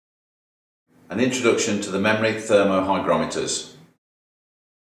An introduction to the memory thermohygrometers.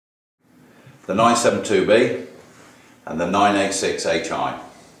 The 972B and the 986HI.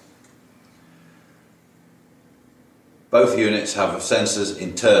 Both units have sensors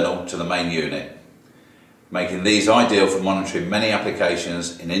internal to the main unit, making these ideal for monitoring many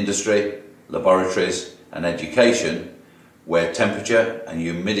applications in industry, laboratories and education where temperature and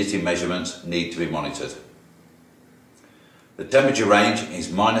humidity measurements need to be monitored. The temperature range is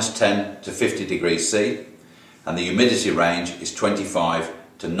 -10 to 50 degrees C and the humidity range is 25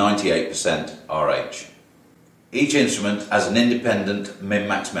 to 98% RH. Each instrument has an independent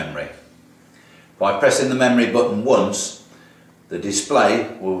min-max memory. By pressing the memory button once, the display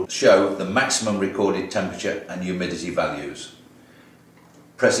will show the maximum recorded temperature and humidity values.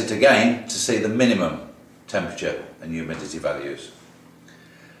 Press it again to see the minimum temperature and humidity values.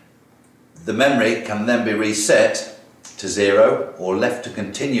 The memory can then be reset to 0 or left to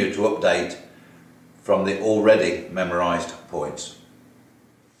continue to update from the already memorized points.